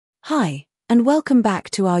Hi, and welcome back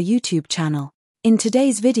to our YouTube channel. In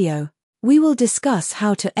today's video, we will discuss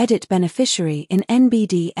how to edit beneficiary in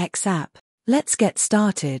NBDX app. Let's get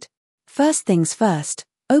started. First things first,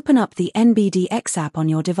 open up the NBDX app on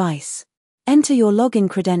your device. Enter your login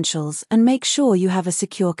credentials and make sure you have a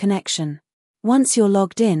secure connection. Once you're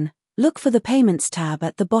logged in, look for the Payments tab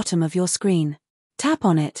at the bottom of your screen. Tap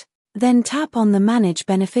on it, then tap on the Manage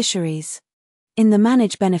Beneficiaries. In the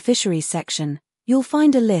Manage Beneficiaries section, you'll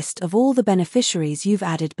find a list of all the beneficiaries you've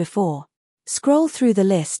added before. Scroll through the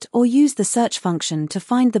list or use the search function to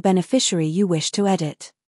find the beneficiary you wish to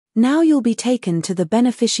edit. Now you'll be taken to the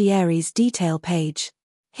Beneficiaries detail page.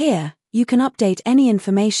 Here, you can update any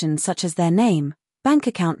information such as their name, bank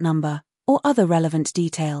account number, or other relevant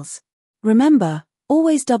details. Remember,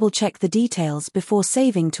 always double-check the details before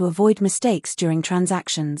saving to avoid mistakes during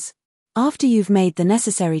transactions. After you've made the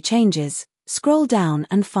necessary changes, scroll down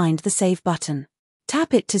and find the Save button.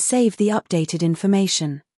 Tap it to save the updated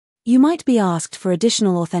information. You might be asked for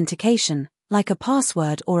additional authentication, like a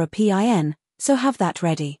password or a PIN, so have that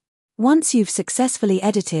ready. Once you've successfully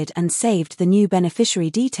edited and saved the new beneficiary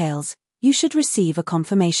details, you should receive a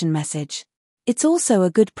confirmation message. It's also a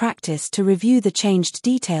good practice to review the changed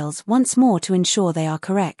details once more to ensure they are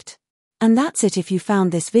correct. And that's it. If you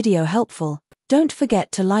found this video helpful, don't forget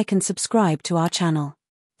to like and subscribe to our channel.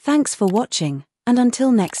 Thanks for watching, and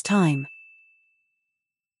until next time.